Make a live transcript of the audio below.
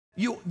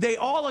they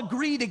all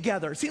agree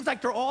together. It seems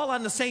like they're all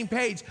on the same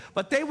page,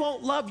 but they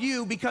won't love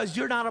you because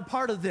you're not a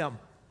part of them.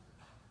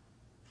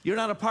 You're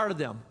not a part of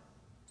them.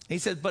 He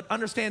said, but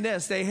understand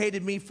this, they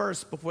hated me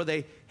first before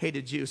they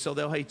hated you, so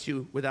they'll hate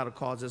you without a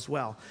cause as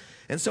well.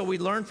 And so we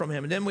learn from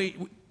him. And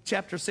then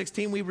chapter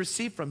 16, we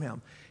receive from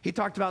him. He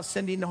talked about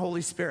sending the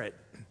Holy Spirit.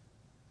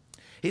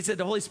 He said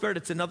the Holy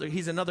Spirit,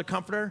 he's another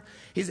comforter.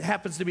 He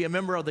happens to be a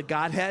member of the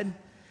Godhead.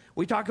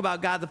 We talk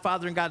about God the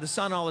Father and God the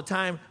Son all the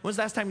time. When's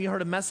the last time you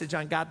heard a message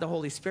on God the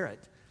Holy Spirit?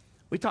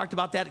 We talked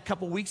about that a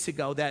couple weeks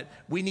ago, that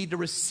we need to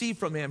receive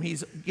from him.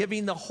 He's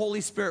giving the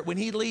Holy Spirit. When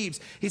he leaves,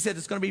 he said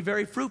it's going to be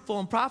very fruitful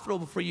and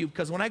profitable for you,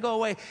 because when I go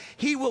away,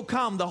 he will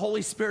come, the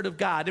Holy Spirit of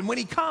God. And when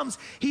he comes,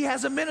 he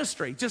has a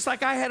ministry. Just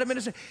like I had a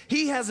ministry,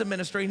 he has a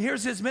ministry, and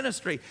here's his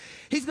ministry.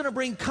 He's going to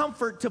bring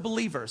comfort to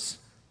believers.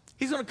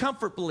 He's going to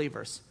comfort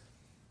believers.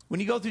 When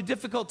you go through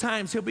difficult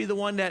times, he'll be the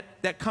one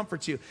that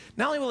comforts you.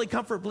 Not only will he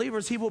comfort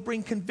believers, he will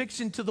bring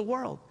conviction to the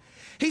world.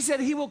 He said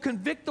he will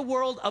convict the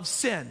world of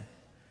sin.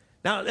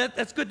 Now,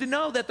 that's good to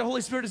know that the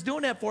Holy Spirit is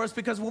doing that for us,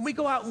 because when we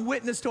go out and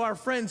witness to our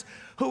friends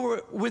who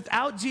are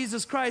without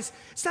Jesus Christ,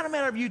 it's not a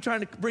matter of you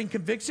trying to bring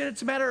conviction.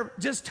 It's a matter of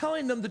just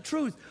telling them the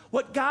truth,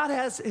 what God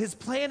has, his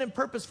plan and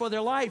purpose for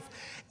their life.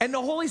 And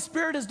the Holy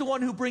Spirit is the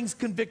one who brings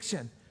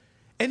conviction.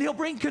 And he'll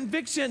bring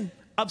conviction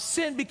of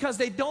sin because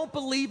they don't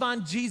believe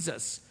on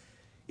Jesus.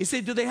 You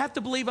say, do they have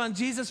to believe on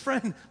Jesus,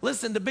 friend?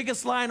 Listen, the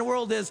biggest lie in the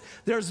world is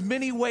there's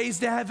many ways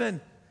to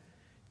heaven.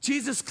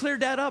 Jesus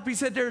cleared that up. He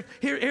said, here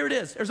it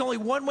is. There's only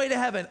one way to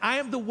heaven. I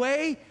am the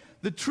way,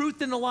 the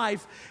truth, and the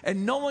life,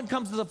 and no one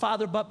comes to the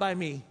Father but by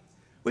me.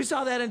 We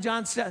saw that in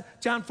John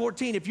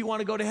 14. If you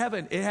want to go to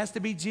heaven, it has to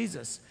be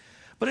Jesus.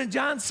 But in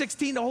John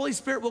 16, the Holy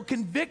Spirit will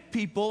convict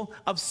people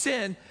of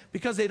sin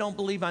because they don't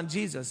believe on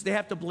Jesus. They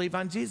have to believe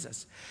on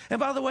Jesus. And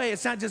by the way,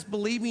 it's not just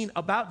believing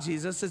about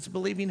Jesus, it's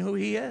believing who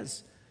he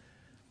is.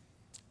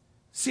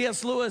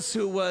 C.S. Lewis,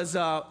 who was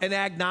an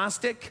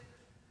agnostic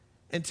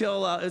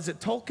until, is it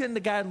Tolkien, the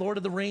guy in Lord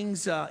of the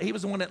Rings? He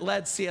was the one that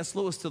led C.S.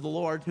 Lewis to the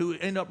Lord, who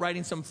ended up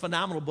writing some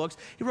phenomenal books.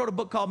 He wrote a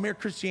book called Mere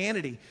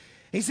Christianity.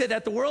 He said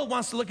that the world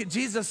wants to look at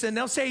Jesus and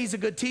they'll say he's a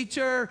good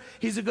teacher,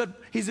 he's a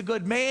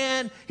good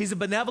man, he's a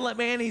benevolent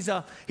man, he's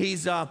a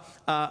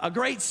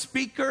great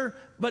speaker.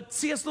 But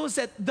C.S. Lewis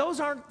said those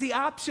aren't the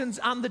options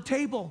on the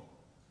table.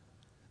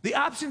 The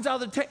options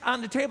on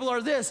the table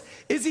are this: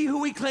 is he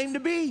who he claimed to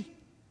be?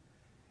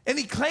 And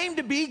he claimed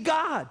to be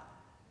God.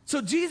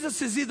 So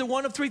Jesus is either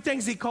one of three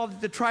things. He called it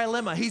the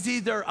trilemma. He's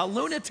either a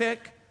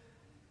lunatic,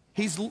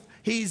 he's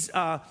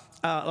a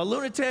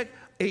lunatic,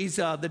 he's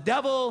the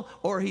devil,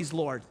 or he's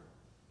Lord.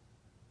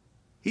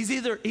 He's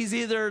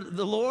either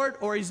the Lord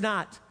or he's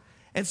not.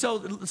 And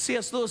so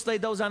C.S. Lewis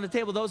laid those on the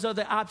table. Those are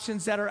the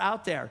options that are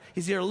out there.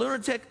 He's either a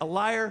lunatic, a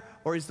liar,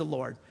 or he's the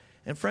Lord.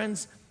 And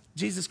friends,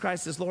 Jesus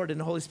Christ is Lord, and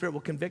the Holy Spirit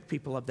will convict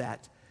people of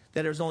that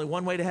there's only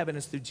one way to heaven,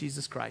 is through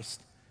Jesus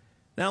Christ.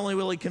 Not only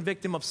will he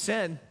convict them of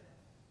sin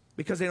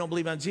because they don't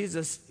believe on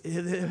Jesus,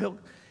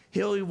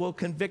 he will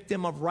convict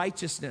them of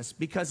righteousness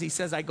because he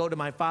says, I go to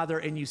my Father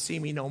and you see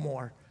me no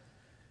more.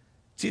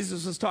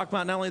 Jesus was talking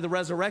about not only the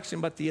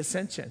resurrection, but the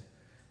ascension.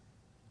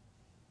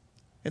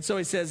 And so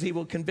he says he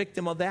will convict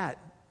them of that.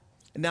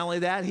 And not only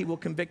that, he will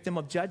convict them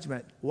of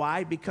judgment.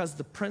 Why? Because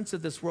the prince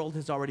of this world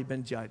has already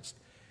been judged.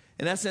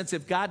 In essence,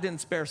 if God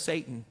didn't spare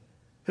Satan,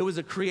 who was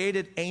a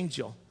created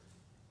angel,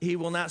 he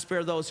will not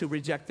spare those who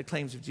reject the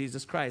claims of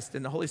Jesus Christ.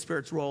 And the Holy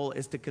Spirit's role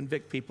is to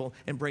convict people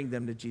and bring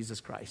them to Jesus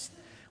Christ.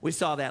 We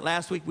saw that.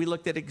 Last week we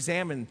looked at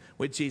examine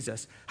with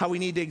Jesus, how we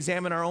need to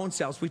examine our own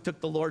selves. We took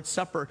the Lord's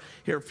Supper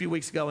here a few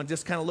weeks ago and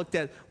just kind of looked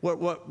at where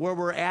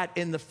we're at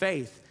in the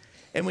faith.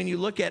 And when you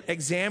look at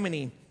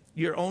examining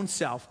your own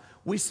self,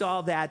 we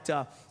saw that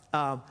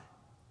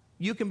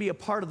you can be a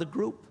part of the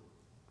group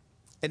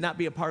and not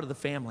be a part of the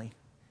family.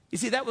 You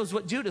see, that was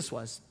what Judas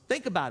was.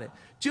 Think about it.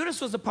 Judas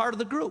was a part of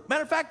the group.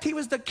 Matter of fact, he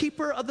was the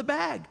keeper of the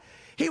bag.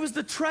 He was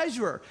the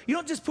treasurer. You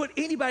don't just put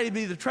anybody to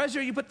be the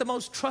treasurer, you put the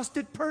most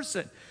trusted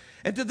person.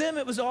 And to them,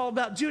 it was all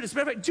about Judas.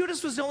 Matter of fact,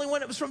 Judas was the only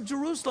one that was from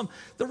Jerusalem.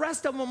 The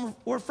rest of them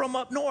were from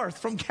up north,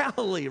 from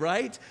Galilee,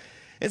 right?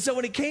 And so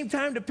when it came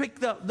time to pick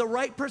the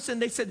right person,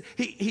 they said,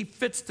 he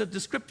fits the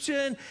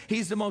description.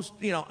 He's the most,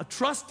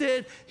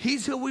 trusted.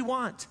 He's who we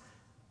want.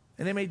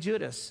 And they made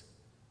Judas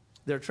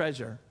their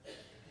treasurer.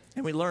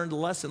 And we learned a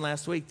lesson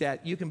last week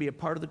that you can be a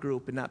part of the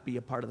group and not be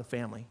a part of the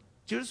family.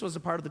 Judas was a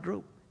part of the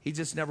group. He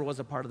just never was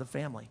a part of the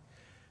family.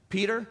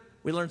 Peter,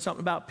 we learned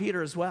something about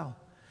Peter as well.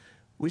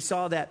 We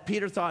saw that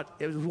Peter thought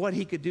it was what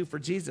he could do for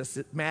Jesus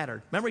that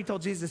mattered. Remember, he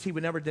told Jesus he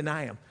would never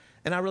deny him.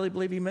 And I really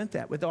believe he meant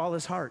that with all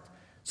his heart.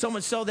 So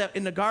much so that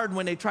in the garden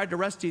when they tried to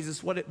arrest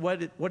Jesus, what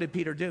did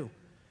Peter do?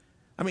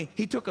 I mean,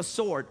 he took a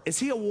sword. Is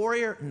he a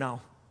warrior?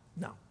 No.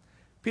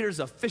 Peter's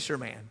a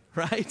fisherman,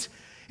 right?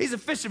 He's a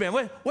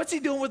fisherman. What's he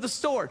doing with the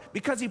sword?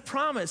 Because he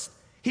promised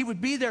he would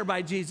be there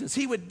by Jesus.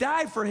 He would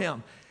die for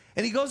him.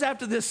 And he goes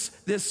after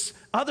this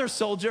other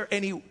soldier,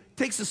 and he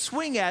takes a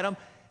swing at him,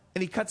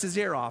 and he cuts his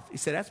ear off. He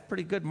said, that's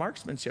pretty good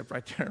marksmanship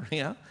right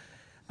there.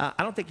 I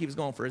don't think he was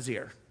going for his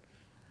ear.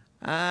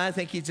 I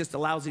think he's just a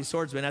lousy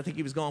swordsman. I think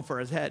he was going for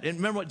his head. And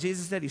remember what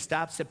Jesus said? He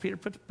stopped, said, Peter,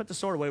 put the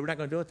sword away. We're not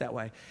going to do it that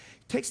way.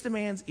 He takes the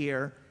man's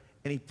ear,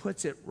 and he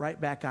puts it right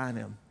back on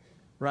him,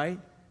 right?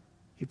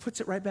 He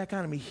puts it right back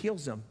on him. He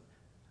heals him.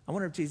 I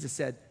wonder if Jesus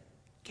said,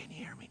 can you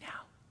hear me now?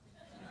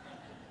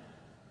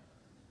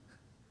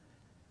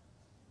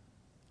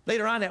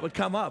 Later on, that would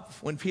come up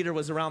when Peter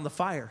was around the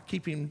fire,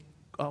 keeping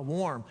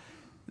warm.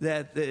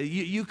 That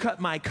you cut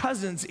my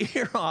cousin's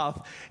ear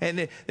off,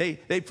 and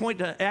they point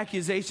an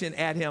accusation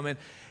at him,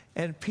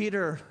 and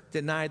Peter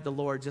denied the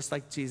Lord just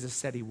like Jesus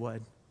said he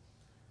would.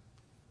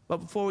 But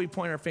before we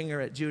point our finger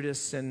at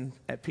Judas and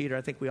at Peter,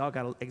 I think we all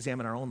got to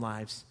examine our own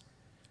lives.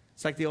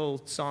 It's like the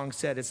old song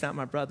said, it's not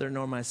my brother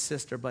nor my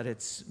sister, but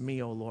it's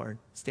me, O Lord,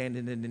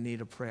 standing in the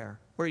need of prayer.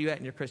 Where are you at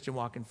in your Christian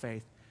walk in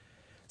faith?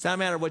 It's not a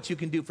matter of what you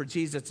can do for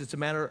Jesus. It's a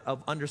matter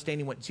of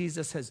understanding what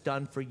Jesus has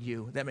done for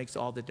you. That makes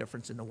all the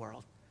difference in the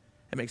world.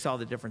 It makes all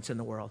the difference in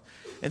the world.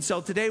 And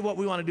so today what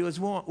we want to do is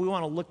we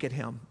want to look at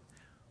him.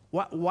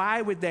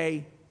 Why would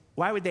they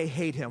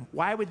hate him?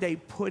 Why would they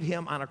put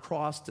him on a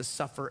cross to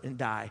suffer and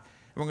die?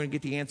 And we're going to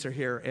get the answer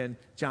here in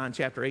John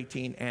chapter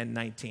 18 and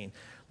 19.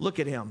 Look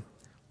at him.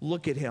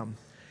 Look at him.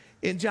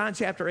 In John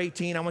chapter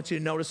 18, I want you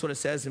to notice what it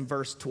says in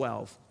verse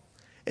 12.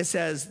 It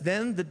says,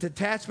 then the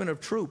detachment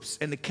of troops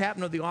and the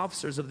captain of the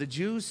officers of the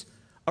Jews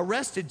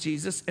arrested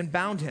Jesus and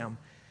bound him.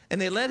 And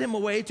they led him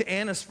away to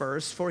Annas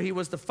first, for he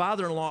was the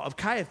father-in-law of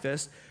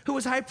Caiaphas, who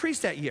was high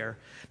priest that year.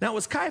 Now it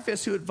was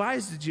Caiaphas who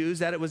advised the Jews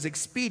that it was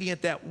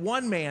expedient that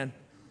one man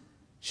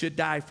should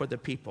die for the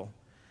people.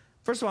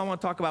 First of all, I want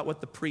to talk about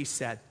what the priest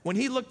said. When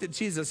he looked at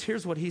Jesus,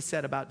 here's what he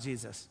said about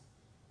Jesus.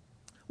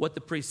 What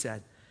the priest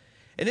said.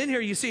 And in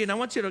here you see, and I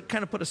want you to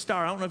kind of put a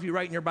star. I don't know if you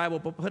write in your Bible,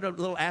 but put a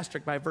little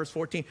asterisk by verse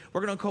 14.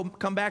 We're going to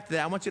come back to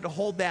that. I want you to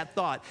hold that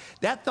thought.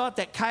 That thought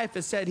that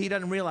Caiaphas said he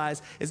doesn't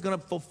realize is going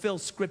to fulfill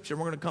Scripture.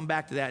 We're going to come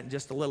back to that in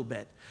just a little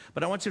bit.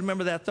 But I want you to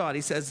remember that thought.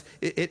 He says,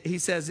 it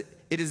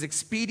is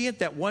expedient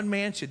that one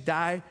man should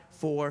die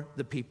for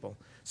the people.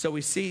 So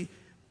we see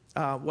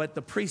what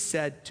the priest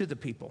said to the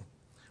people.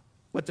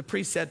 What the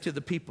priest said to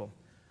the people.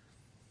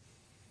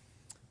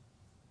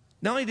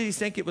 Not only did he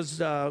think it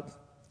was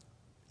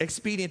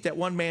expedient that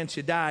one man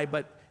should die,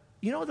 but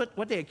you know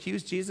what they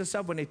accused Jesus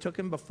of when they took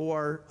him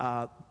before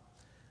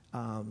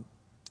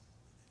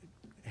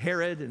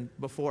Herod and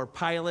before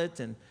Pilate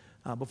and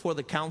before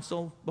the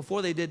council?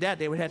 Before they did that,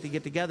 they would have to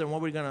get together, and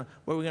what were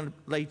we going to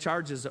lay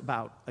charges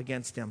about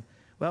against him?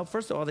 Well,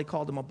 first of all, they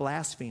called him a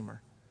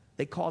blasphemer.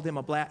 They called him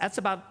that's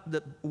about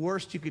the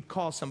worst you could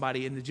call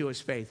somebody in the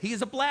Jewish faith. He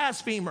is a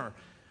blasphemer.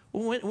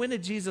 When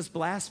did Jesus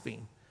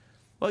blaspheme?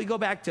 Well, you go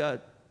back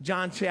to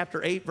John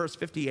chapter 8, verse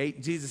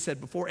 58, Jesus said,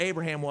 before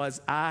Abraham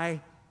was, I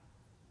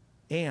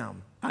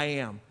am. I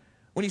am.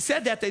 When he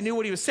said that, they knew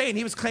what he was saying.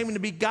 He was claiming to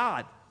be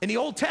God. In the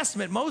Old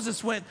Testament,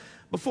 Moses went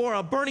before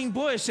a burning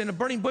bush, and a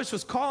burning bush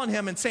was calling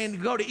him and saying to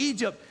go to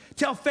Egypt.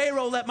 Tell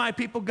Pharaoh, let my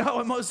people go.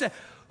 And Moses said,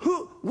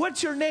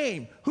 what's your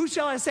name? Who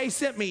shall I say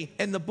sent me?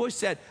 And the bush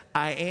said,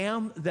 I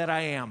am that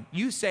I am.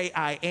 You say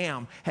I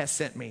am has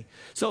sent me.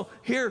 So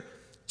here,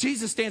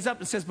 Jesus stands up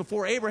and says,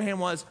 before Abraham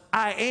was,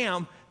 I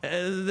am.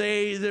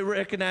 They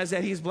recognize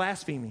that he's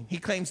blaspheming. He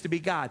claims to be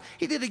God.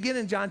 He did again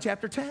in John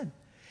chapter 10.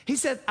 He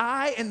said,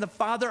 I and the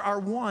Father are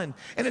one.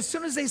 And as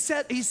soon as he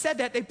said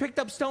that, they picked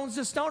up stones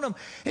to stone him.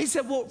 And he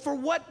said, well, for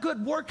what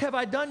good work have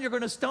I done you're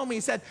going to stone me?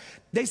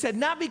 They said,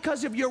 not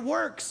because of your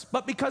works,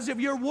 but because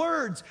of your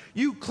words.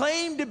 You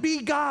claim to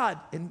be God.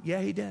 And yeah,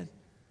 he did.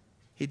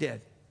 He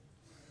did.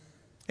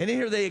 And in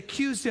here they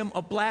accused him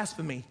of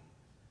blasphemy.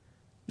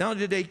 Not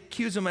only did they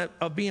accuse him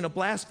of being a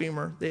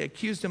blasphemer, they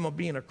accused him of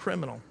being a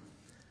criminal.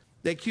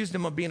 They accused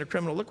him of being a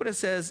criminal. Look what it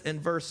says in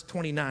verse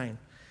 29.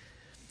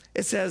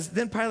 It says,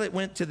 then Pilate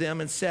went to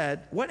them and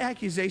said, what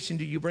accusation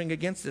do you bring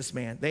against this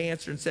man? They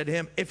answered and said to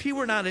him, if he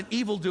were not an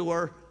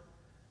evildoer,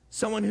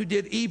 someone who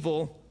did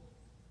evil,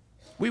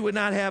 we would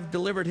not have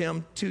delivered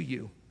him to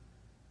you.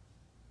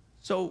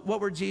 So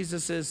what were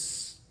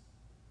Jesus's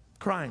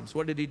crimes?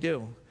 What did he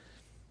do?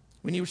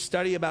 When you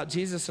study about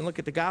Jesus and look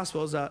at the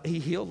Gospels, he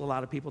healed a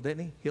lot of people,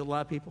 didn't he? Healed a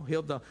lot of people.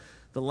 Healed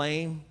the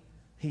lame.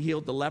 He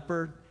healed the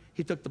leper.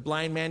 He took the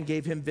blind man,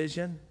 gave him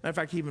vision. Matter of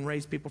fact, he even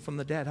raised people from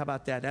the dead. How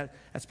about that?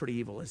 That's pretty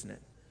evil, isn't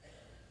it?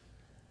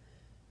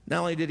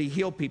 Not only did he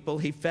heal people,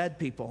 he fed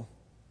people.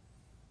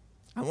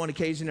 On one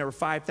occasion, there were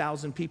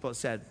 5,000 people, it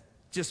said.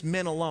 Just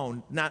men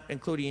alone, not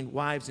including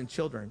wives and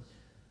children.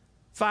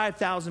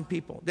 5,000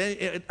 people. Then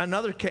in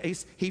another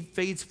case, he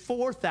feeds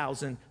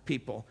 4,000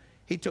 people.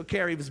 He took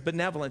care, he was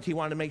benevolent. He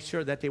wanted to make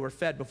sure that they were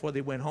fed before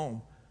they went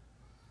home.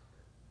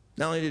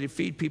 Not only did he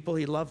feed people,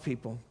 he loved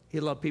people. He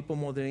loved people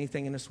more than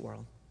anything in this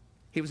world.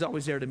 He was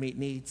always there to meet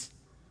needs.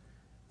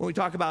 When we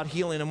talk about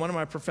healing, and one of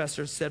my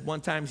professors said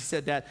one time, he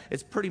said that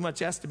it's pretty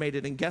much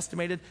estimated and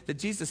guesstimated that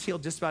Jesus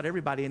healed just about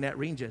everybody in that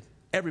region.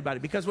 Everybody.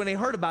 Because when they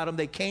heard about him,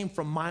 they came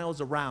from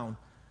miles around.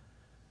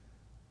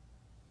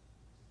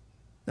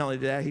 Not only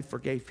did that, he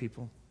forgave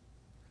people.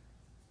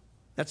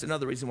 That's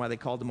another reason why they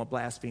called him a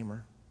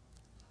blasphemer.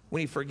 When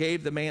he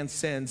forgave the man's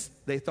sins,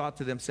 they thought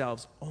to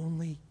themselves,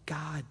 only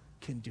God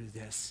can do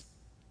this.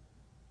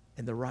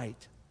 and the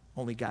right.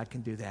 Only God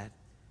can do that.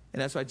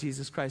 And that's why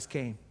Jesus Christ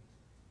came.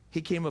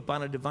 He came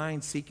upon a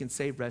divine seek and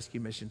save rescue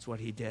mission is what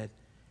he did.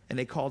 And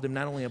they called him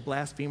not only a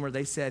blasphemer,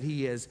 they said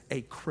he is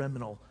a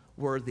criminal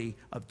worthy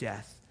of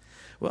death.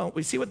 Well,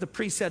 we see what the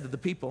priest said to the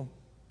people.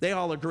 They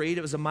all agreed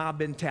it was a mob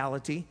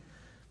mentality.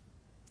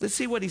 Let's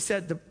see what he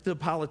said to the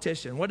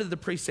politician. What did the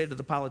priest say to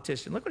the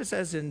politician? Look what it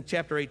says in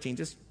chapter 18.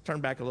 Just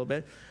turn back a little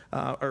bit.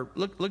 Or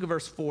look at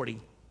verse 40.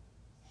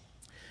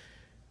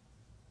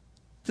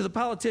 To the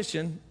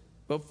politician,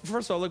 well,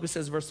 first of all, look what it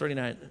says in verse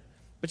 39.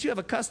 But you have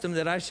a custom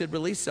that I should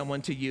release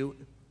someone to you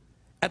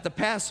at the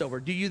Passover.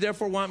 Do you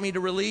therefore want me to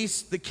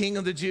release the king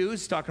of the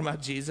Jews? Talking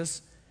about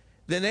Jesus.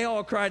 Then they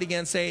all cried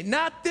again, saying,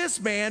 not this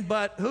man,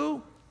 but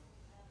who?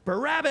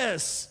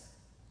 Barabbas.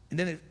 And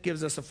then it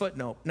gives us a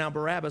footnote. Now,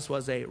 Barabbas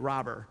was a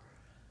robber.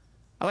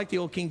 I like the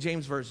old King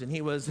James Version.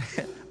 He was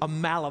a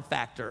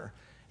malefactor.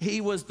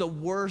 He was the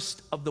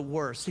worst of the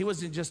worst. He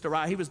wasn't just a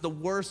robber. He was the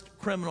worst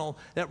criminal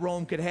that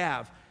Rome could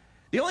have.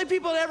 The only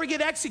people that ever get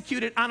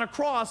executed on a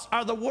cross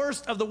are the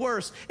worst of the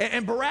worst.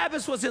 And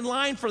Barabbas was in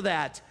line for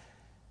that.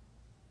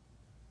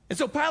 And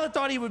so Pilate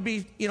thought he would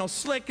be,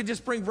 slick and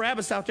just bring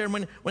Barabbas out there. And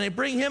when they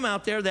bring him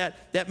out there,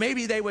 that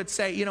maybe they would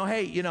say,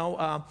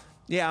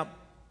 hey,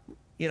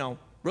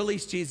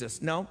 release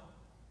Jesus. No,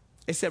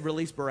 they said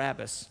release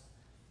Barabbas.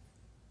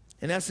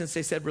 In essence,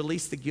 they said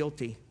release the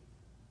guilty.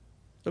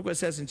 Look what it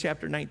says in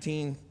chapter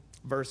 19,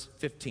 verse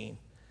 15.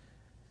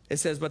 It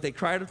says, but they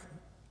cried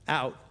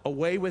out,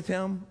 away with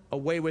him,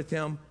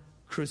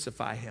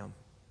 crucify him.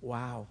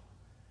 Wow.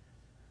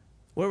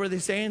 What were they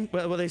saying?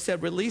 Well, they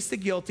said release the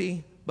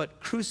guilty,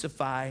 but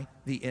crucify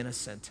the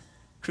innocent.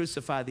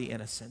 Crucify the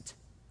innocent.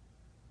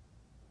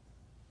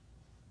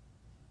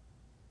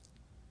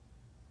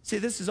 See,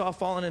 this has all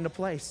fallen into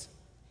place.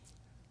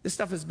 This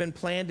stuff has been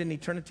planned in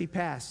eternity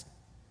past.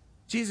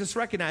 Jesus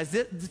recognized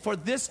that for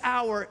this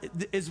hour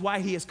is why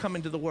he has come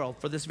into the world,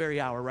 for this very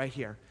hour right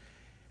here.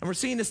 And we're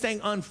seeing this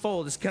thing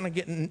unfold. It's kind of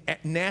getting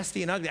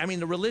nasty and ugly. I mean,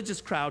 the religious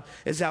crowd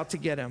is out to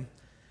get him.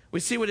 We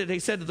see what he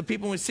said to the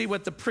people, and we see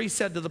what the priest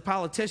said to the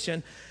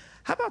politician.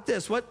 How about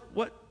this?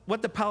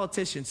 What the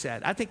politician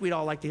said? I think we'd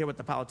all like to hear what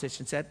the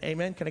politician said.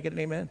 Amen? Can I get an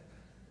amen?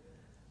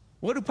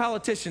 What do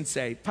politicians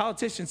say?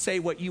 Politicians say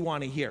what you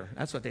want to hear.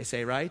 That's what they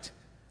say, right?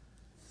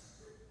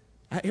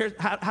 Here's,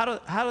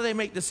 how do they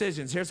make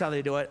decisions? Here's how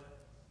they do it.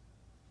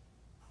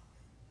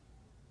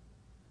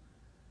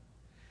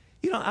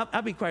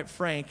 I'll be quite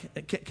frank.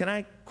 Can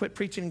I quit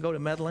preaching and go to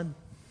meddling?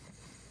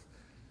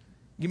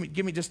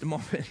 Give me just a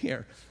moment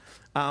here.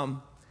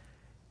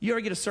 You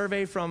ever get a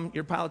survey from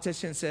your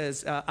politician that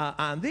says,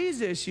 on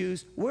these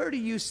issues, where do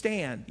you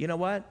stand? You know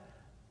what?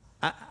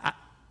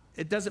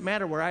 It doesn't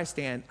matter where I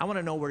stand. I want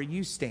to know where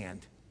you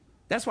stand.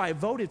 That's why I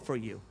voted for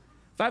you.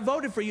 If I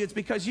voted for you, it's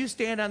because you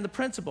stand on the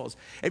principles.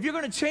 If you're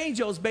going to change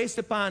those based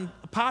upon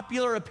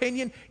popular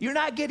opinion, you're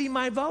not getting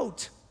my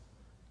vote.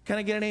 Can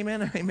I get an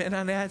amen? Amen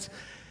on that?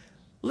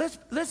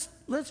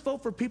 Let's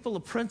vote for people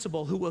of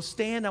principle who will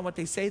stand on what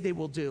they say they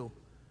will do.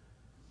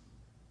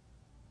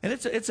 And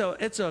it's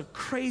a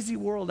crazy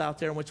world out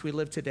there in which we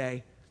live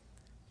today.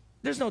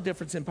 There's no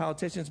difference in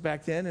politicians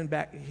back then and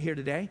back here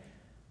today.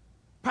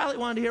 Pilate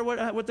wanted to hear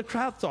what the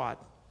crowd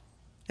thought.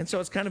 And so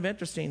it's kind of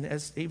interesting.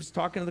 As he was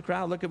talking to the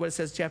crowd, look at what it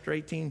says, chapter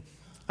 18.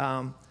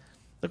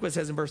 Look what it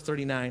says in verse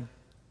 39. It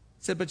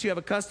said, but you have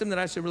a custom that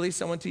I should release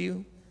someone to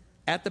you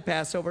at the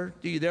Passover.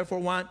 Do you therefore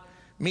want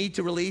me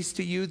to release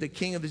to you the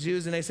king of the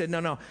Jews? And they said,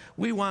 no,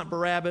 we want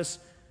Barabbas.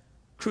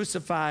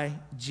 Crucify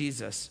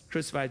Jesus.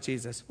 Crucify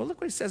Jesus. Well, look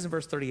what he says in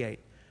verse 38.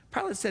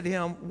 Pilate said to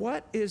him,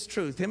 what is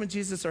truth? Him and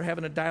Jesus are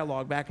having a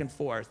dialogue back and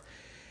forth.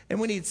 And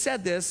when he had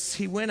said this,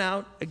 he went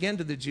out again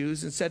to the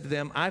Jews and said to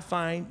them, I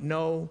find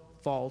no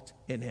fault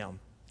in him.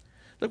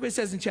 Look what it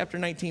says in chapter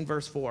 19,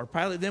 verse 4.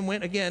 Pilate then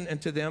went again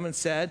unto them and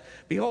said,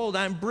 behold,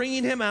 I'm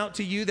bringing him out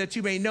to you that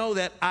you may know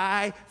that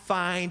I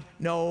find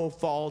no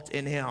fault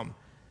in him.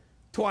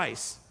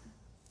 Twice.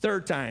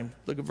 Third time,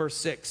 look at verse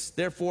 6.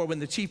 Therefore, when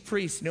the chief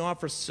priests and the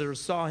officers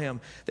saw him,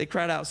 they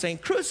cried out, saying,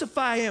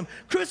 crucify him,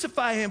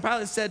 crucify him.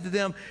 Pilate said to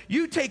them,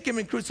 you take him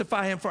and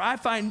crucify him, for I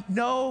find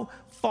no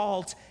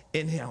fault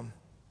in him.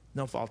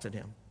 No fault in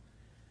him.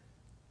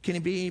 Can he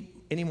be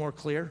any more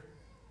clear?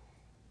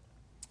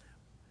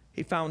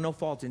 He found no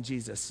fault in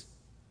Jesus.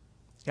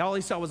 All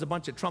he saw was a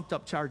bunch of trumped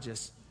up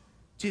charges.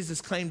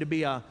 Jesus claimed to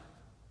be a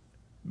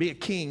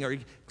king, or he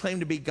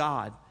claimed to be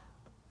God.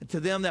 And to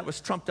them, that was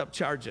trumped up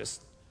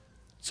charges.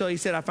 So he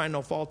said, I find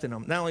no fault in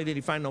him. Not only did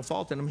he find no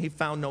fault in him, he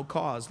found no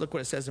cause. Look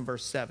what it says in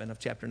verse 7 of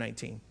chapter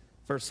 19.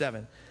 Verse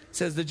 7. It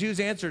says, the Jews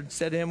answered,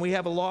 said to him, we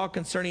have a law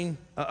concerning,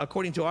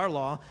 according to our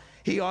law,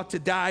 he ought to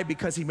die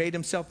because he made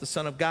himself the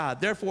Son of God.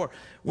 Therefore,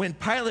 when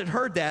Pilate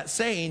heard that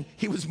saying,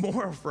 he was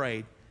more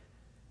afraid.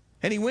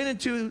 And he went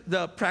into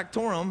the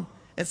praetorium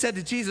and said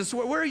to Jesus,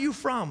 where are you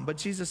from? But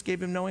Jesus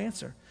gave him no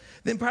answer.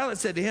 Then Pilate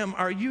said to him,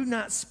 are you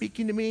not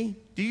speaking to me?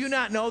 Do you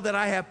not know that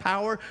I have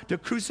power to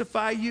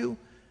crucify you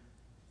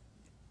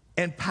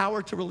and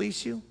power to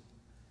release you?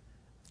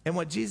 And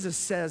what Jesus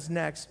says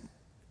next,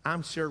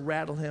 I'm sure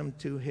rattled him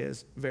to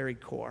his very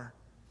core.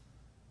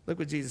 Look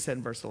what Jesus said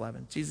in verse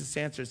 11. Jesus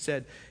answered,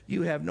 said,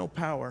 you have no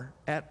power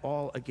at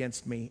all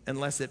against me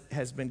unless it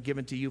has been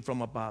given to you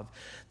from above.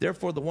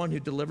 Therefore, the one who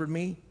delivered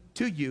me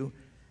to you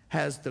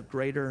has the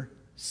greater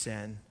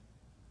sin.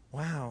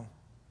 Wow.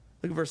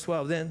 Look at verse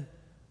 12.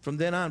 From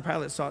then on,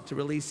 Pilate sought to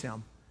release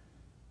him.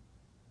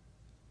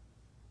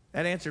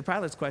 That answered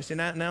Pilate's question.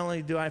 Not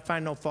only do I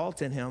find no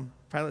fault in him,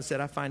 Pilate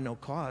said, I find no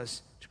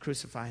cause to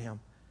crucify him.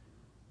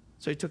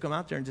 So he took him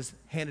out there and just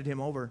handed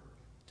him over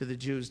to the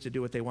Jews to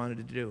do what they wanted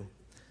to do.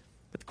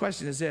 But the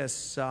question is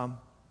this,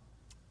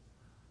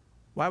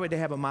 why would they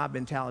have a mob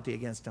mentality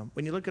against him?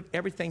 When you look at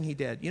everything he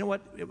did, you know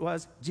what it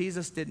was?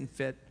 Jesus didn't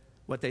fit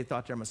what they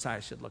thought their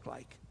Messiah should look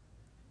like.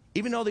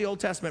 Even though the Old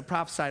Testament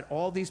prophesied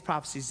all these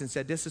prophecies and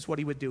said this is what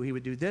he would do. He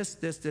would do this,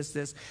 this, this,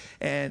 this,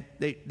 and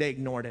they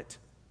ignored it.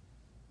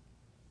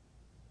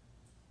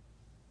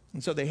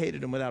 And so they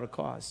hated him without a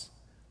cause.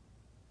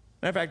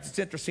 Matter of fact, it's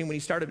interesting, when he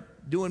started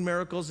doing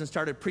miracles and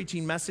started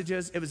preaching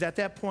messages, it was at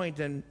that point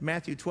in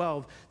Matthew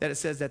 12 that it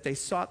says that they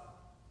sought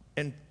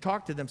and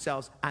talked to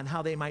themselves on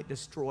how they might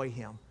destroy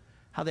him,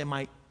 how they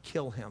might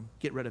kill him,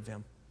 get rid of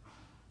him.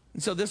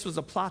 And so this was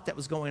a plot that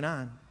was going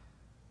on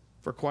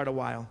for quite a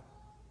while.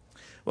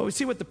 Well, we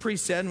see what the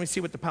priest said and we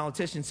see what the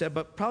politician said,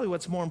 but probably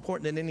what's more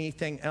important than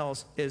anything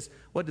else is,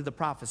 what did the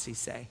prophecy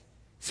say?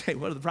 Say,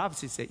 what did the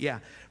prophecy say? Yeah.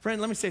 Friend,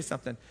 let me say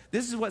something.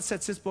 This is what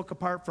sets this book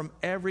apart from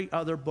every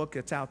other book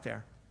that's out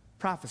there.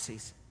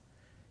 Prophecies.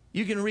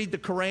 You can read the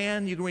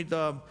Quran. You can read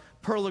the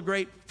Pearl of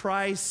Great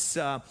Price.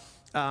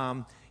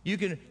 You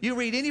can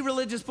read any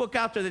religious book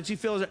out there that you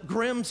feel is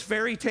Grimm's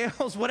fairy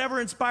tales,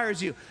 whatever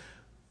inspires you.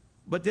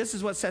 But this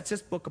is what sets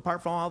this book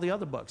apart from all the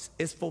other books.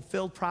 It's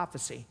fulfilled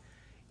prophecy.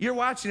 You're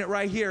watching it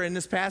right here in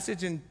this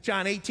passage in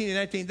John 18 and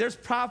 19. There's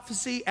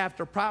prophecy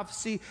after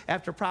prophecy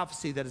after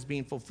prophecy that is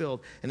being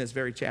fulfilled in this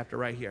very chapter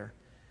right here.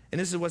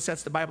 And this is what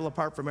sets the Bible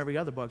apart from every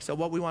other book. So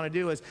what we want to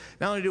do is,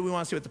 not only do we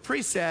want to see what the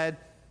priest said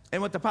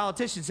and what the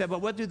politician said,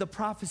 but what do the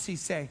prophecies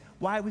say?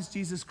 Why was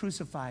Jesus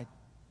crucified?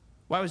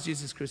 Why was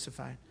Jesus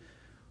crucified?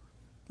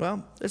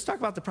 Well, let's talk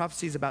about the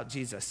prophecies about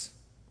Jesus.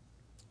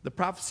 The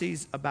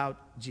prophecies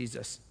about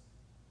Jesus.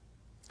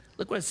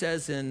 Look what it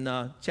says in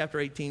chapter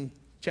 18.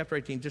 Chapter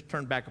 18, just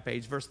turn back a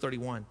page, verse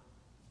 31.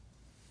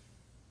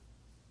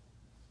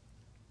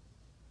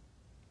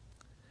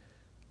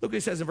 Look what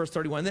it says in verse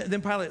 31.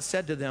 Then Pilate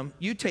said to them,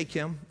 you take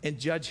him and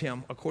judge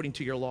him according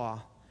to your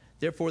law.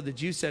 Therefore the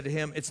Jews said to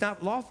him, it's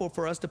not lawful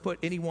for us to put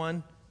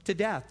anyone to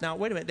death. Now,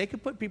 wait a minute. They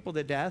could put people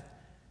to death.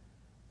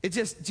 It's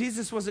just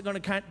Jesus wasn't going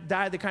to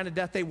die the kind of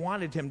death they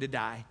wanted him to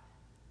die.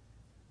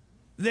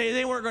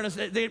 They weren't going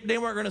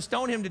to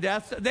stone him to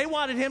death. They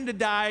wanted him to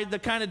die the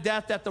kind of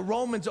death that the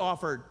Romans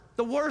offered.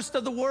 The worst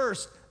of the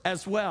worst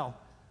as well.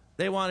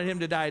 They wanted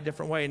him to die a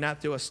different way,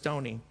 not through a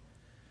stoning.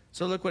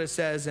 So look what it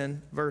says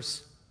in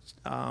verse,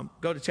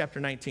 go to chapter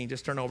 19,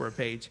 just turn over a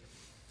page.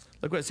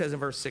 Look what it says in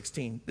verse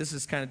 16. This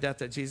is the kind of death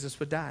that Jesus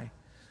would die.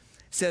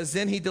 It says,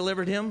 then he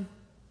delivered him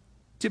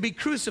to be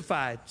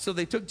crucified. So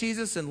they took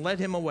Jesus and led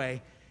him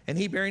away. And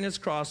he, bearing his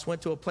cross,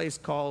 went to a place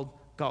called,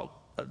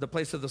 the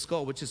place of the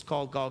skull, which is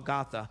called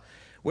Golgotha,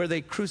 where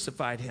they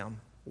crucified him.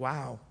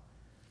 Wow.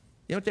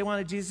 You know what they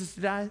wanted Jesus to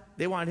die?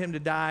 They wanted him to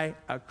die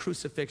a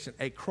crucifixion,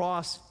 a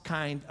cross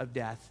kind of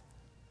death.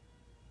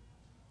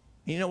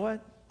 You know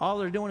what? All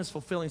they're doing is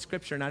fulfilling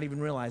Scripture, not even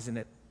realizing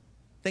it.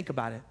 Think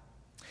about it.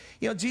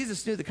 You know,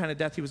 Jesus knew the kind of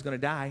death he was going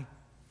to die.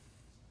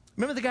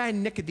 Remember the guy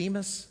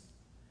Nicodemus?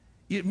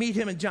 You meet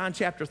him in John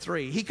chapter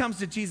 3. He comes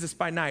to Jesus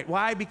by night.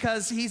 Why?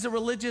 Because he's a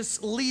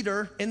religious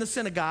leader in the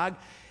synagogue,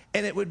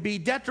 and it would be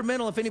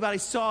detrimental if anybody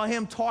saw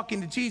him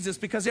talking to Jesus,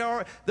 because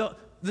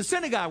the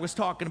synagogue was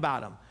talking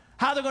about him.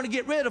 How they're going to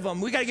get rid of him.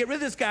 We got to get rid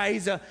of this guy.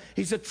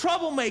 He's a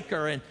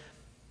troublemaker.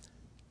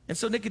 And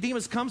so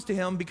Nicodemus comes to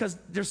him because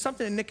there's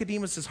something in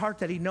Nicodemus' heart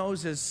that he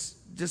knows is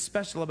just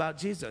special about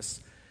Jesus.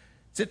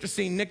 It's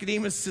interesting.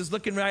 Nicodemus is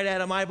looking right at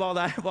him eyeball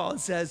to eyeball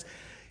and says,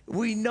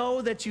 we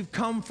know that you've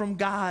come from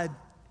God.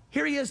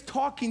 Here he is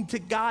talking to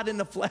God in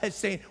the flesh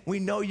saying, we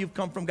know you've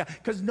come from God.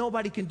 Because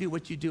nobody can do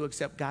what you do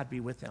except God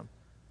be with him.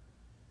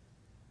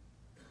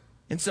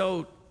 And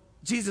so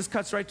Jesus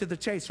cuts right to the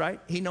chase, right?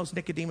 He knows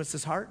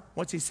Nicodemus' heart.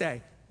 What's he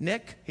say?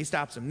 Nick, he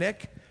stops him.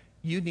 Nick,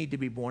 you need to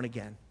be born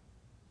again.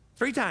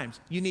 3 times.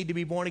 You need to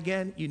be born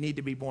again. You need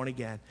to be born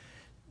again.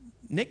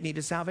 Nick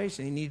needed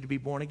salvation. He needed to be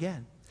born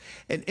again.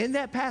 And in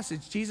that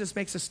passage, Jesus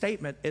makes a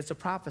statement. It's a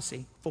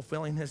prophecy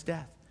fulfilling his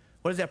death.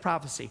 What is that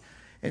prophecy?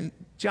 In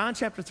John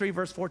chapter 3,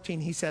 verse 14,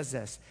 he says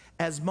this,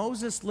 as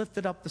Moses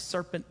lifted up the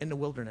serpent in the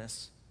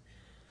wilderness,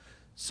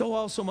 so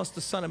also must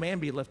the Son of Man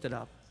be lifted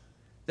up,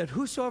 that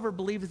whosoever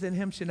believeth in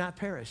him should not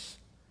perish,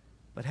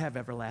 but have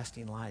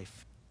everlasting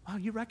life. Oh,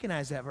 you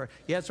recognize that verse.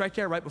 Yeah, it's right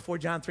there, right before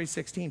John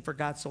 3:16, for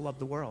God so loved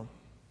the world,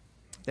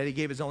 that he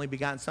gave his only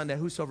begotten Son, that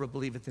whosoever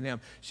believeth in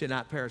him should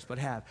not perish, but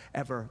have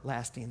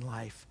everlasting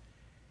life.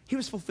 He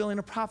was fulfilling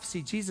a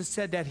prophecy. Jesus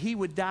said that he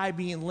would die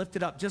being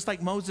lifted up, just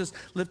like Moses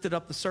lifted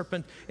up the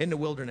serpent in the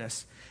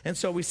wilderness. And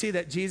so we see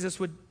that Jesus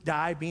would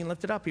die being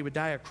lifted up. He would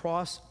die a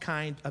cross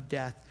kind of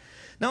death.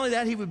 Not only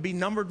that, he would be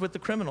numbered with the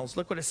criminals.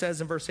 Look what it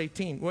says in verse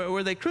 18,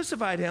 where they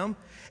crucified him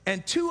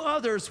and two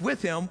others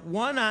with him,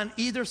 one on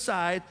either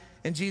side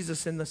and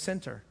Jesus in the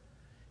center.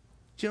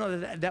 Do you know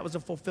that that was a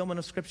fulfillment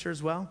of Scripture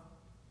as well?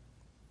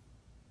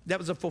 That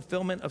was a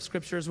fulfillment of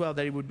Scripture as well,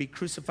 that he would be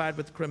crucified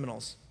with the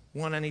criminals,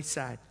 one on each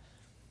side.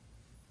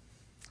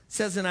 It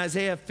says in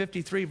Isaiah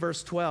 53,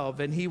 verse 12,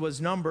 and he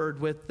was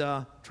numbered with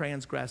the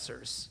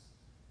transgressors.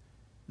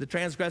 The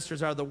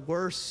transgressors are the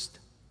worst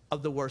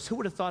of the worst. Who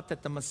would have thought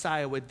that the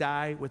Messiah would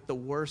die with the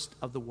worst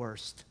of the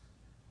worst?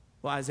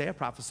 Well, Isaiah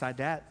prophesied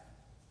that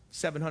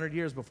 700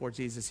 years before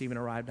Jesus even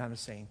arrived on the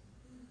scene.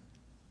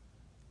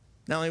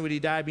 Not only would he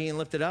die being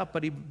lifted up,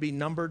 but he would be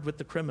numbered with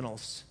the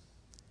criminals.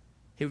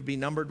 He would be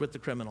numbered with the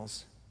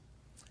criminals.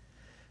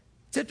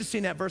 It's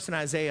interesting that verse in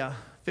Isaiah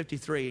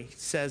 53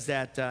 says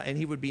that, and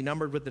he would be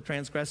numbered with the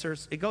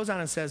transgressors. It goes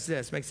on and says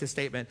this, makes this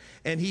statement,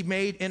 and he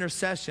made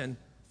intercession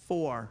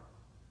for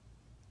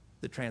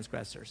the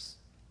transgressors.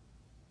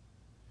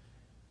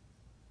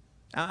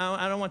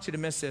 I don't want you to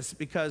miss this,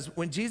 because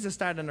when Jesus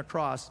died on the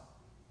cross,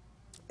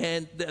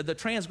 and the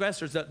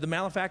transgressors, the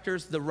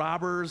malefactors, the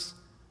robbers,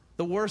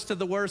 the worst of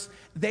the worst,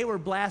 they were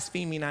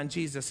blaspheming on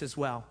Jesus as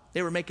well.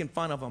 They were making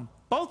fun of him,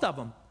 both of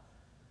them.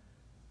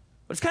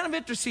 But it's kind of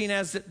interesting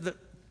as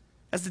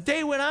the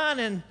day went on,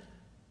 and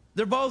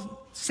they're both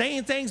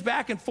saying things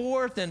back and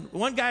forth, and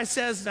one guy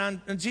says,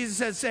 and Jesus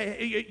says,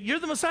 "Say, you're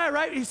the Messiah,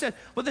 right?" He said,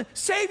 "Well, then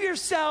save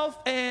yourself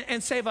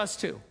and save us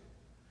too."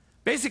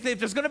 Basically, if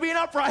there's going to be an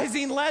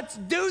uprising, let's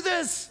do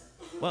this.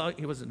 Well,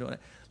 he wasn't doing it.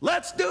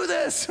 Let's do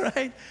this,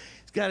 right?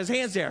 He's got his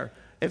hands there.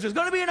 If there's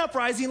going to be an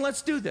uprising,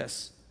 let's do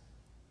this.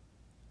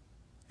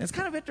 And it's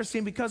kind of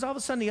interesting because all of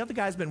a sudden the other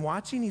guy's been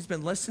watching, he's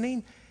been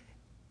listening,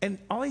 and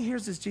all he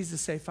hears is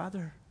Jesus say,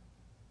 "Father,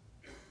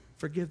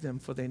 forgive them,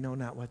 for they know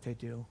not what they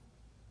do."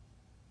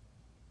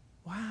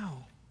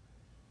 Wow.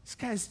 This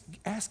guy's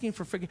asking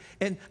for forgiveness.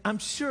 And I'm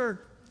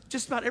sure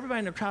just about everybody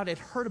in the crowd had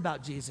heard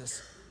about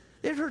Jesus.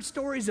 They'd heard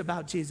stories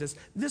about Jesus.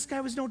 This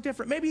guy was no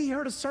different. Maybe he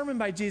heard a sermon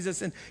by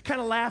Jesus and kind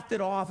of laughed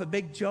it off, a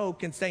big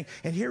joke, and saying,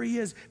 and here he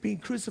is being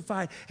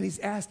crucified, and he's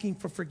asking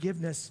for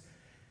forgiveness.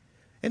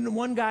 And the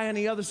one guy on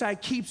the other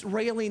side keeps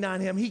railing on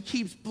him. He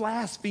keeps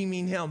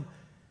blaspheming him.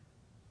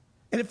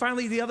 And then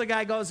finally the other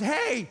guy goes,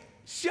 "Hey,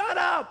 shut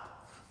up.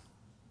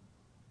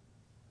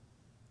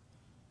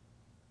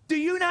 Do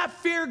you not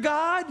fear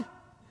God?"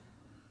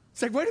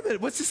 It's like, wait a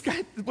minute, what's this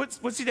guy,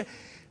 what's he doing?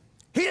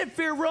 He didn't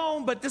fear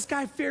Rome, but this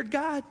guy feared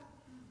God.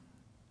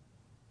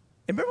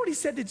 And remember what he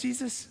said to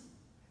Jesus?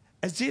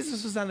 As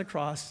Jesus was on the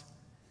cross,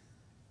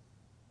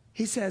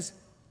 he says,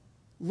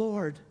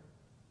 "Lord,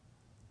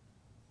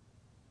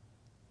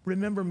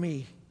 remember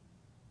me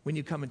when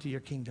you come into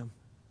your kingdom."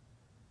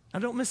 Now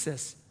don't miss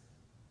this.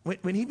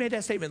 When he made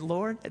that statement,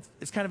 Lord,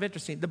 it's kind of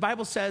interesting. The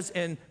Bible says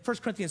in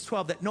 1 Corinthians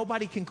 12 that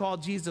nobody can call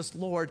Jesus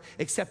Lord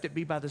except it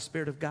be by the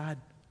Spirit of God.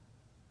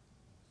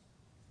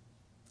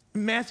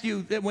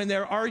 Matthew, when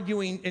they're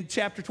arguing in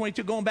chapter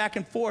 22, going back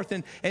and forth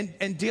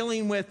and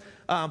dealing with,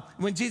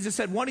 when Jesus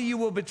said, "One of you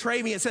will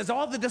betray me," it says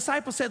all the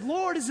disciples said,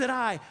 "Lord, is it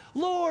I?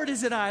 Lord,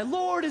 is it I?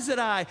 Lord, is it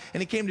I?"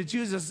 And he came to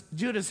Judas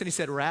and he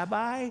said,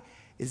 "Rabbi,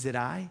 is it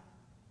I?"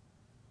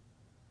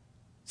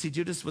 See,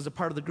 Judas was a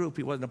part of the group.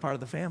 He wasn't a part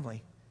of the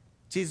family.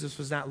 Jesus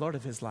was not Lord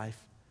of his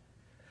life.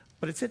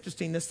 But it's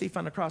interesting, this thief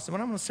on the cross, and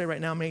what I'm going to say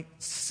right now may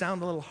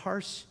sound a little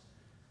harsh,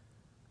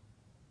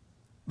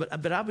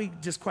 but I'll be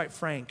just quite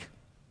frank.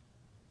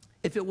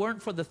 If it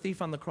weren't for the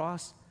thief on the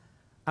cross,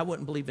 I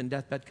wouldn't believe in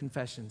deathbed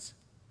confessions.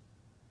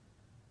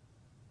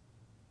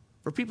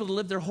 For people to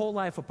live their whole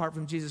life apart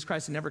from Jesus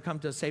Christ and never come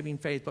to a saving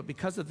faith, but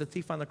because of the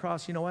thief on the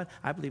cross, you know what?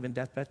 I believe in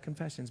deathbed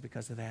confessions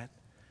because of that.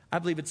 I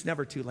believe it's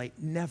never too late,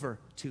 never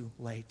too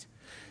late.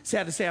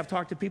 Sad to say, I've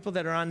talked to people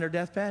that are on their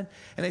deathbed,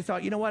 and they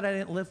thought, you know what, I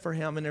didn't live for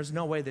him, and there's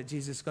no way that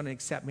Jesus is going to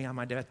accept me on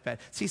my deathbed.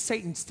 See,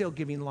 Satan's still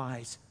giving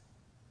lies.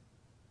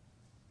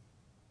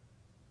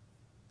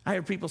 I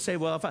hear people say,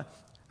 well, if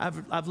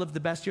I've lived the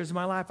best years of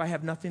my life, I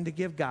have nothing to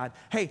give God.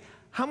 Hey,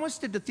 how much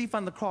did the thief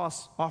on the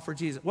cross offer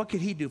Jesus? What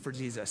could he do for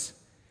Jesus?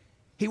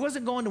 He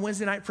wasn't going to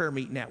Wednesday night prayer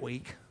meeting that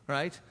week,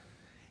 right?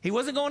 He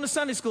wasn't going to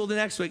Sunday school the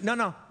next week.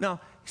 No.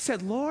 He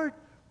said, "Lord,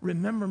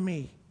 remember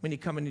me when you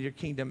come into your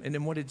kingdom." And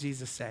then what did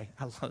Jesus say?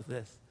 I love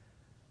this.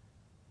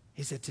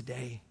 He said,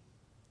 "Today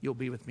you'll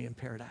be with me in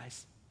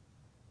paradise."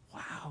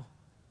 Wow.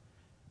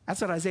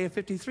 That's what Isaiah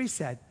 53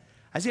 said.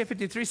 Isaiah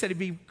 53 said he'd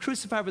be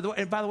crucified with the,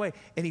 and by the way,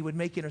 and he would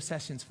make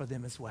intercessions for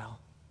them as well.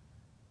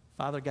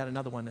 Father, got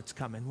another one that's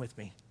coming with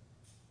me.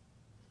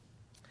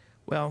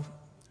 Well,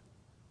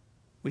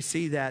 we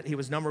see that he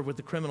was numbered with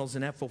the criminals,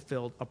 and that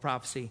fulfilled a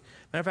prophecy.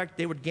 Matter of fact,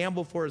 they would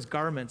gamble for his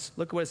garments.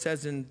 Look at what it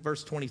says in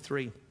verse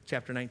 23,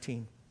 chapter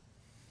 19.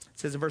 It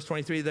says in verse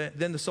 23,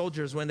 then the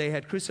soldiers, when they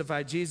had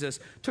crucified Jesus,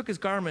 took his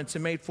garments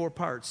and made 4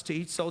 parts, to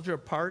each soldier a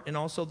part, and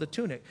also the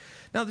tunic.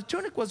 Now the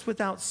tunic was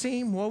without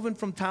seam, woven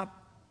from top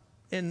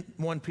in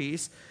one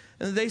piece.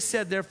 And they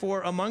said,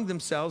 therefore, among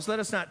themselves, "Let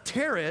us not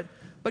tear it,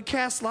 but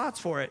cast lots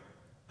for it,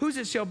 whose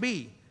it shall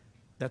be."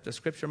 that the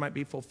scripture might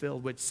be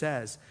fulfilled, which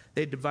says,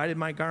 they divided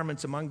my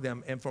garments among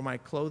them, and for my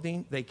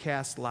clothing they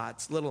cast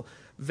lots. Little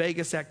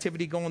Vegas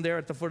activity going there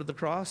at the foot of the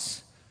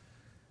cross.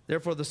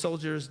 Therefore the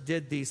soldiers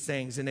did these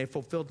things, and they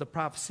fulfilled the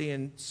prophecy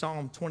in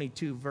Psalm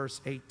 22,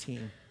 verse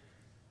 18.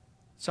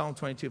 Psalm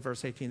 22,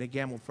 verse 18, they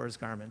gambled for his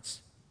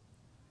garments.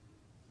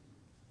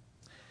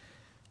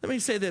 Let me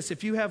say this.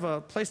 If you have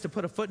a place to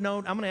put a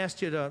footnote, I'm going to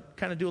ask you to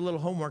kind of do a little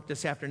homework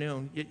this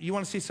afternoon. You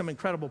want to see some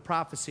incredible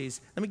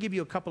prophecies. Let me give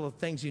you a couple of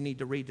things you need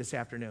to read this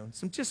afternoon.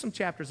 Just some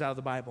chapters out of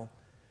the Bible.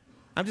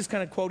 I'm just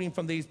kind of quoting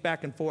from these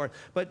back and forth.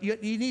 But you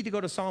need to go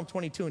to Psalm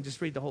 22 and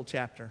just read the whole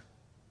chapter.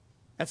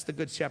 That's the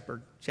Good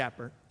Shepherd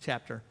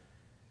chapter.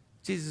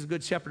 Jesus is a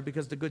good shepherd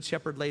because the good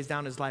shepherd lays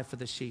down his life for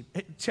the sheep.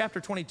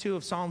 Chapter 22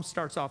 of Psalms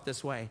starts off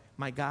this way.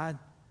 My God,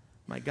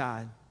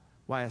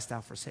 why hast thou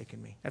forsaken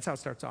me? That's how it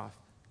starts off.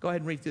 Go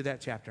ahead and read through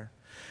that chapter.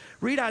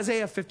 Read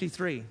Isaiah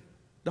 53,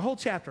 the whole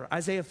chapter,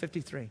 Isaiah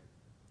 53.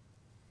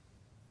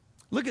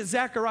 Look at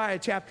Zechariah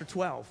chapter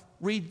 12.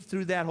 Read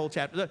through that whole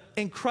chapter. The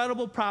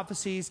incredible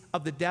prophecies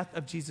of the death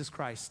of Jesus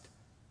Christ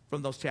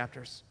from those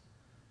chapters.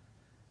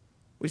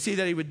 We see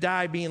that he would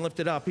die being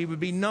lifted up. He would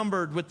be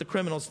numbered with the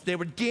criminals. They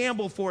would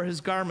gamble for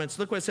his garments.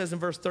 Look what it says in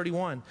verse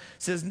 31. It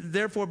says,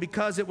 therefore,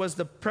 because it was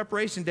the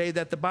preparation day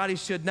that the body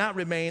should not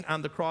remain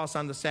on the cross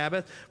on the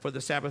Sabbath, for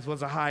the Sabbath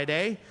was a high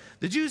day,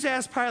 the Jews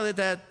asked Pilate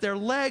that their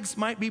legs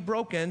might be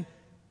broken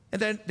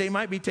and that they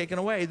might be taken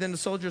away. Then the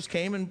soldiers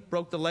came and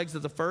broke the legs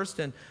of the first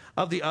and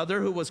of the other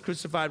who was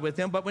crucified with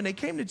him. But when they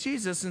came to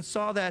Jesus and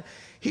saw that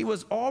he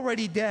was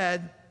already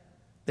dead,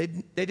 they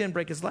didn't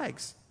break his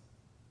legs.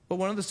 But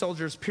one of the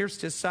soldiers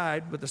pierced his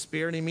side with a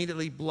spear, and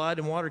immediately blood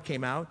and water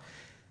came out.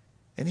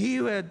 And he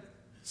who had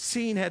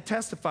seen had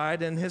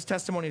testified, and his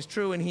testimony is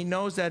true, and he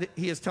knows that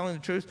he is telling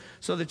the truth,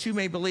 so that you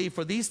may believe.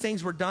 For these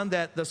things were done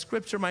that the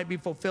scripture might be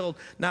fulfilled.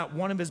 Not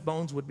one of his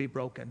bones would be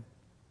broken.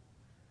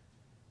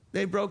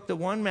 They broke the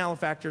one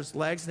malefactor's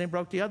legs, and they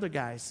broke the other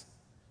guy's.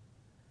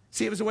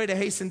 See, it was a way to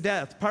hasten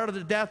death. Part of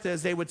the death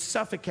is they would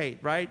suffocate,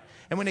 right?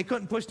 And when they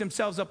couldn't push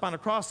themselves up on a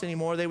cross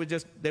anymore, they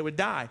would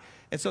die.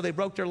 And so they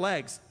broke their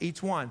legs,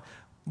 each one.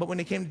 But when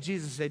they came to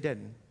Jesus, they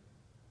didn't.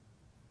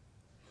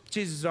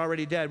 Jesus is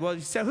already dead. Well,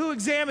 he said, who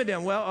examined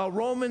him? Well, a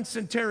Roman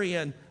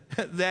centurion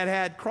that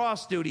had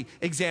cross duty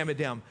examined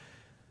him.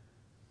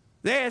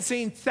 They had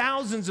seen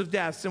thousands of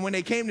deaths, and when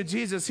they came to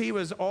Jesus, he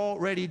was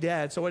already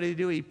dead. So what did he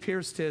do? He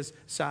pierced his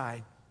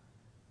side.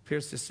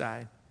 Pierced his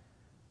side.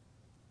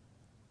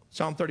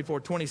 Psalm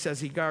 34:20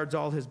 says he guards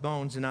all his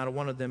bones and not a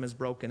one of them is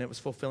broken. It was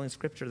fulfilling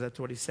scripture. That's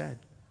what he said.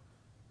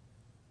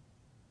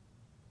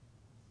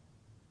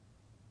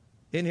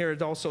 In here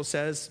it also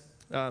says,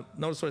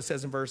 notice what it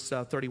says in verse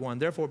 31.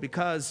 Therefore,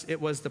 because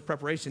it was the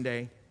preparation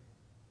day,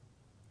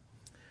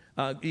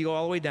 you go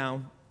all the way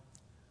down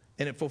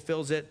and it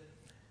fulfills it.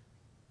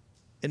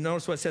 And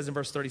notice what it says in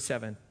verse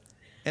 37.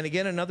 And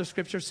again, another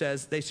scripture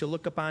says, they shall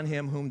look upon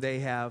him whom they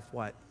have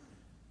what?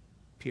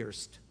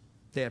 Pierced.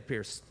 They have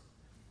pierced.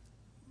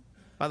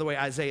 By the way,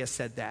 Isaiah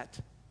said that.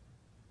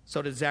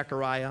 So did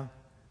Zechariah.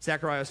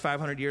 Zechariah was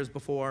 500 years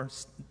before.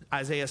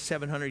 Isaiah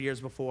 700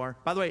 years before.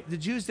 By the way, the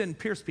Jews didn't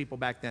pierce people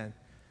back then.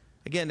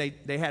 Again,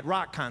 they had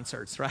rock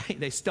concerts, right?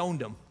 They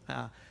stoned them.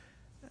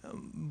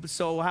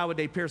 So how would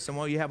they pierce them?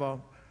 Well, you have a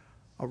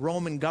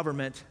Roman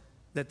government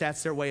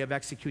that's their way of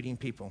executing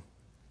people.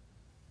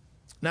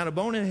 Not a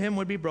bone in him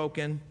would be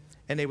broken,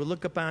 and they would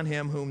look upon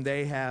him whom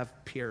they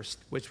have pierced,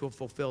 which will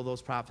fulfill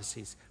those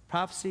prophecies.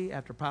 Prophecy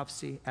after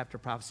prophecy after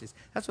prophecies.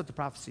 That's what the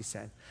prophecy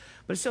said.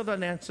 But it still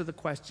doesn't answer the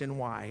question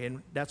why,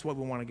 and that's what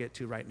we want to get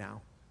to right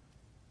now.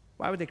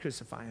 Why would they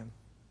crucify him?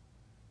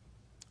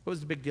 What was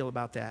the big deal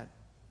about that?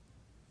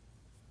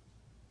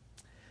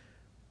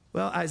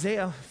 Well,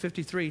 Isaiah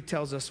 53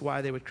 tells us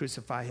why they would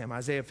crucify him.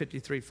 Isaiah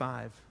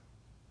 53:5.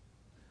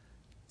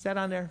 Is that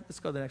on there? Let's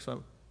go to the next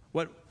one.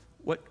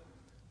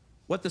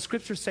 What the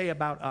scriptures say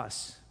about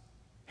us.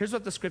 Here's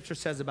what the scripture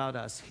says about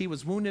us. He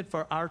was wounded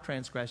for our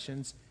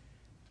transgressions.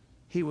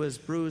 He was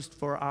bruised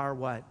for our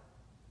what?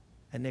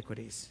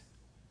 Iniquities.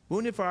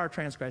 Wounded for our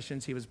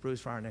transgressions. He was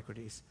bruised for our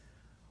iniquities.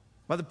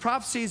 Well, the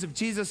prophecies of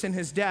Jesus and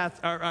his death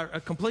are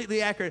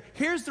completely accurate.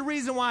 Here's the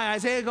reason why.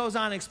 Isaiah goes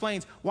on and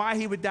explains why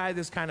he would die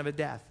this kind of a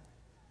death.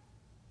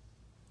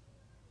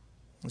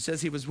 It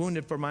says he was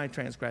wounded for my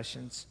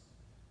transgressions.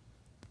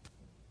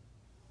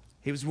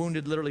 He was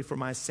wounded literally for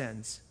my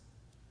sins.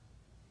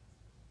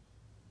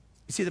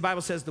 You see, the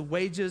Bible says the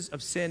wages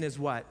of sin is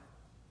what?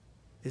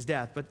 Is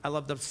death. But I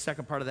love the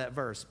second part of that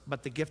verse.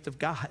 But the gift of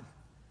God.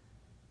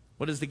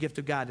 What is the gift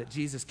of God? That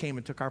Jesus came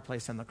and took our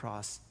place on the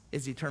cross.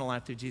 Is eternal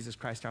life through Jesus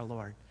Christ our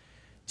Lord.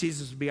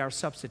 Jesus would be our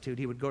substitute.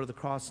 He would go to the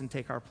cross and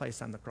take our place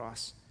on the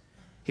cross.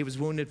 He was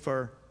wounded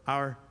for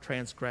our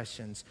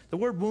transgressions. The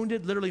word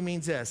wounded literally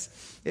means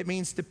this. It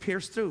means to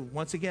pierce through.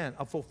 Once again,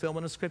 a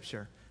fulfillment of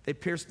Scripture. They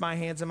pierced my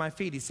hands and my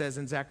feet, he says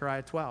in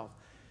Zechariah 12.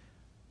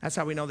 That's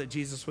how we know that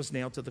Jesus was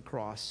nailed to the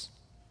cross.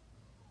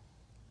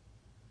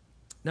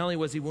 Not only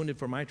was he wounded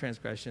for my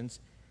transgressions,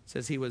 it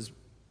says he was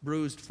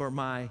bruised for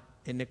my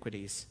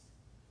iniquities.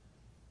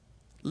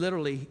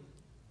 Literally,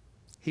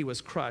 he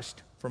was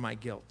crushed for my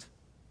guilt.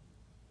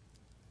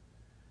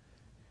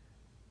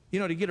 You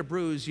know, to get a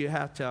bruise, you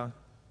have to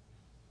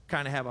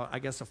kind of have,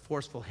 a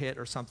forceful hit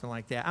or something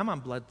like that. I'm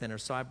on blood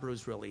thinners, so I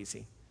bruise real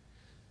easy.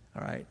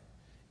 All right?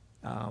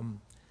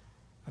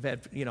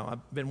 I've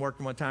been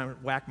working one time,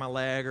 whack my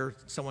leg, or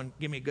someone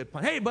give me a good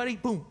punch. Hey, buddy,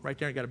 boom, right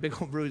there. You got a big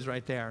old bruise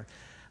right there.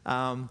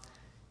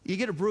 You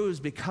get a bruise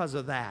because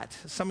of that.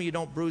 Some of you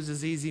don't bruise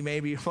as easy,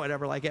 maybe,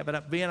 whatever like that.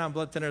 But being on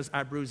blood thinners,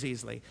 I bruise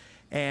easily.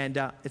 And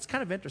it's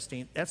kind of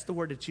interesting. That's the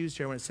word that's used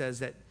here when it says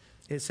that.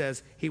 It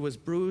says, he was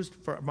bruised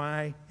for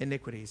my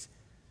iniquities.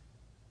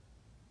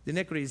 The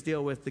iniquities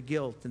deal with the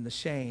guilt and the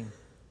shame.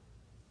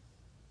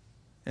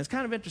 And it's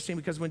kind of interesting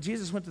because when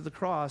Jesus went to the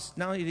cross,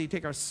 not only did he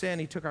take our sin,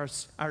 he took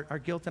our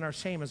guilt and our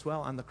shame as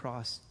well on the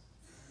cross.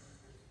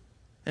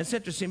 And it's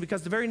interesting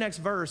because the very next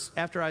verse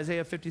after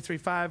Isaiah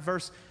 53:5,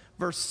 verse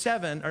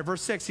 7 or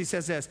verse 6, he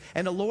says this,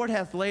 and the Lord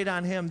hath laid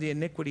on him the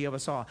iniquity of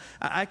us all.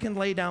 I can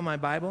lay down my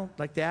Bible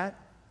like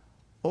that,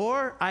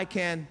 or I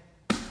can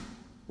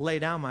lay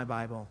down my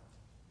Bible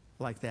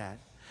like that.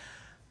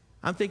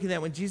 I'm thinking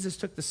that when Jesus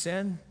took the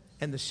sin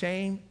and the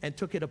shame and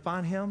took it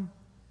upon him,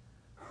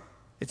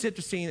 it's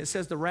interesting. It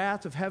says the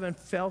wrath of heaven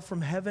fell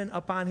from heaven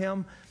upon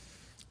him.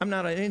 I'm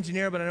not an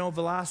engineer, but I know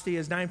velocity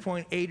is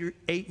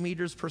 9.8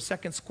 meters per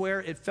second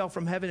square. It fell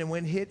from heaven, and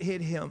when it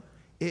hit him,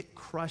 it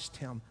crushed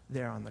him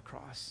there on the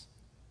cross.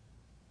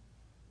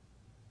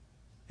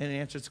 And it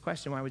answers the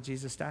question, why would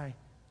Jesus die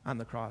on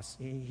the cross?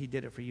 He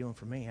did it for you and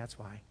for me. That's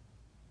why.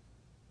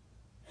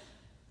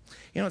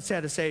 You know, it's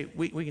sad to say,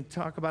 we can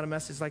talk about a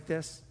message like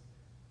this,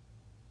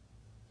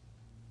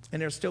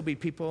 and there'll still be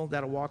people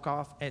that'll walk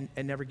off and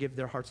never give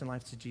their hearts and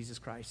lives to Jesus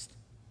Christ.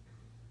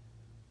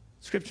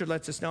 Scripture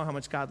lets us know how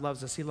much God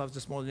loves us. He loves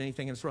us more than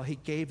anything in this world. He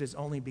gave his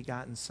only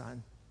begotten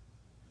Son.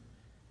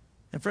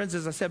 And friends,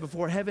 as I said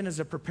before, heaven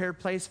is a prepared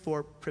place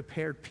for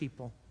prepared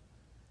people.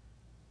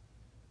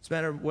 It's a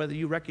matter of whether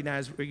you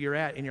recognize where you're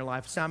at in your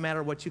life. It's not a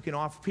matter of what you can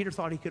offer. Peter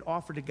thought he could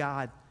offer to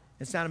God.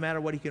 It's not a matter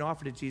of what he can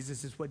offer to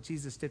Jesus. It's what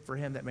Jesus did for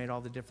him that made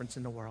all the difference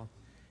in the world.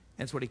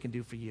 And it's what he can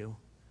do for you.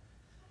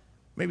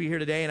 Maybe you're here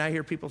today, and I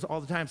hear people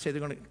all the time say they're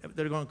going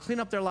to clean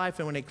up their life,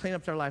 and when they clean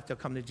up their life, they'll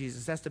come to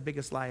Jesus. That's the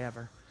biggest lie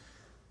ever.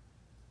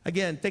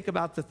 Again, think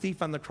about the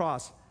thief on the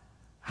cross.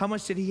 How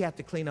much did he have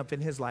to clean up in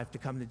his life to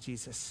come to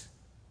Jesus?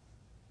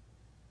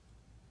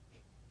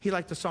 He,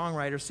 like the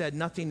songwriter said,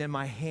 nothing in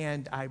my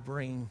hand I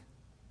bring,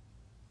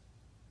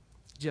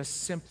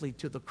 just simply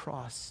to the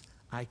cross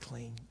I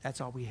cling.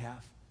 That's all we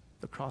have,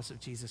 the cross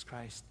of Jesus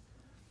Christ.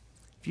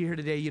 If you're here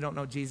today, you don't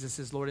know Jesus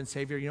as Lord and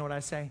Savior, you know what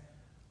I say?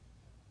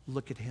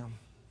 Look at him.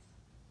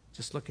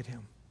 Just look at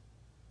him.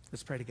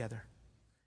 Let's pray together.